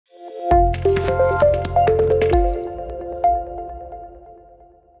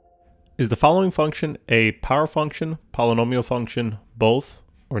Is the following function a power function, polynomial function, both,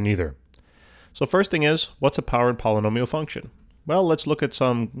 or neither? So first thing is, what's a powered polynomial function? Well, let's look at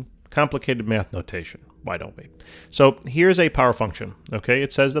some complicated math notation. Why don't we? So here's a power function, okay?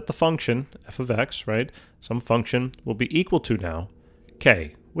 It says that the function, f of x, right, some function will be equal to now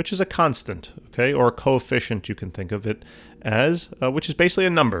k, which is a constant, okay, or a coefficient you can think of it as, which is basically a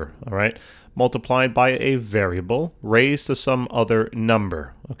number, all right, multiplied by a variable raised to some other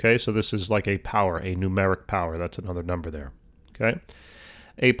number, okay? So this is like a power, a numeric power. That's another number there, okay?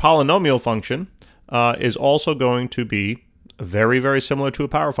 A polynomial function is also going to be very, very similar to a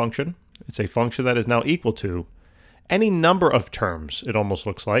power function. It's a function that is now equal to any number of terms, it almost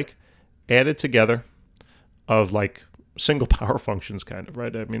looks like, added together of like single power functions kind of,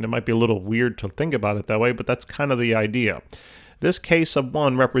 right? I mean, it might be a little weird to think about it that way, but that's kind of the idea. This k sub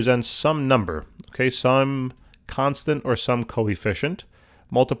 1 represents some number, okay, some constant or some coefficient,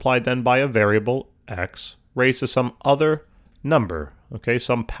 multiplied then by a variable x, raised to some other number, okay,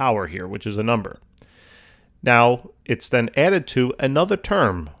 some power here, which is a number. Now, it's then added to another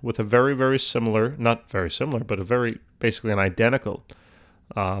term with a very, very similar, not very similar, but a very, basically an identical,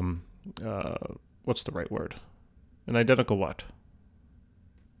 what's the right word? An identical what?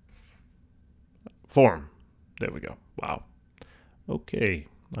 Form. There we go. Wow. Okay,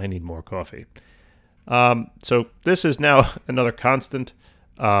 I need more coffee. So this is now another constant.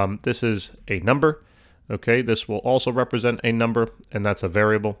 This is a number. Okay, this will also represent a number, and that's a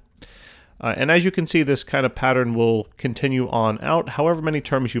variable. And as you can see, this kind of pattern will continue on out, however many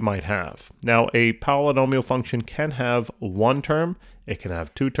terms you might have. Now, a polynomial function can have one term, it can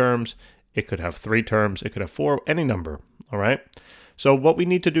have two terms, it could have three terms, it could have four, any number, all right? So what we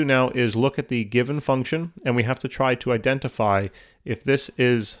need to do now is look at the given function, and we have to try to identify if this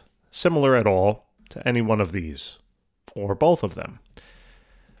is similar at all to any one of these, or both of them.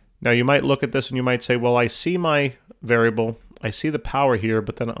 Now, you might look at this and you might say, well, I see my variable, I see the power here,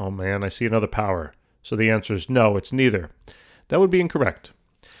 but then, oh man, I see another power. So the answer is no, it's neither. That would be incorrect.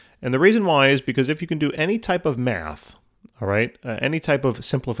 And the reason why is because if you can do any type of math, all right, any type of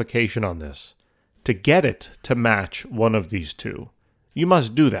simplification on this, to get it to match one of these two, you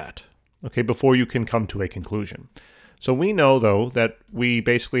must do that, okay, before you can come to a conclusion. So we know, though, that we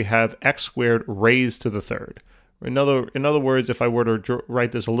basically have x squared raised to the third. In other words, if I were to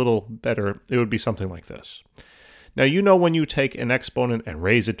write this a little better, it would be something like this. Now, you know when you take an exponent and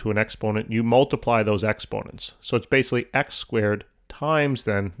raise it to an exponent, you multiply those exponents. So it's basically x squared times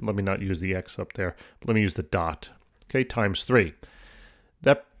then, let me not use the x up there, but let me use the dot, okay, times 3.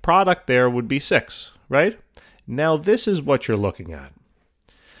 That product there would be 6, right? Now, this is what you're looking at.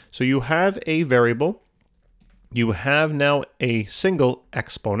 So you have a variable, you have now a single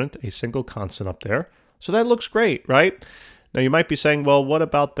exponent, a single constant up there. So that looks great, right? Now you might be saying, well, what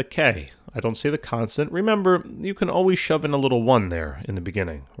about the k? I don't see the constant. Remember, you can always shove in a little 1 there in the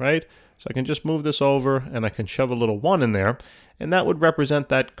beginning, right? So I can just move this over and I can shove a little 1 in there, and that would represent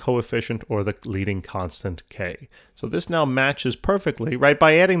that coefficient or the leading constant k. So this now matches perfectly, right?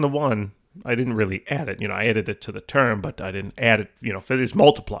 By adding the 1, I didn't really add it. You know, I added it to the term, but I didn't add it, you know, it's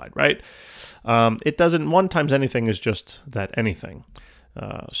multiplied, right? It doesn't, 1 times anything is just that anything.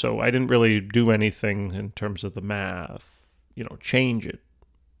 So I didn't really do anything in terms of the math, you know, change it.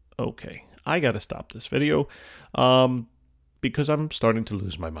 Okay, I got to stop this video because I'm starting to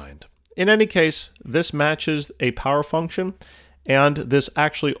lose my mind. In any case, this matches a power function, and this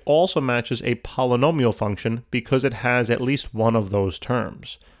actually also matches a polynomial function because it has at least one of those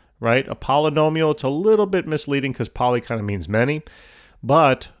terms, right? A polynomial, it's a little bit misleading because poly kind of means many,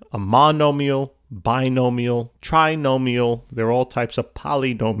 but a monomial, binomial, trinomial, they're all types of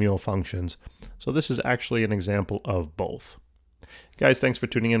polynomial functions. So this is actually an example of both. Guys, thanks for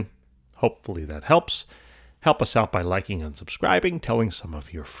tuning in. Hopefully that helps. Help us out by liking and subscribing, telling some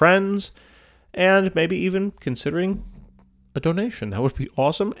of your friends, and maybe even considering a donation. That would be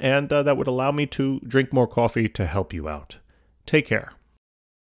awesome, and that would allow me to drink more coffee to help you out. Take care.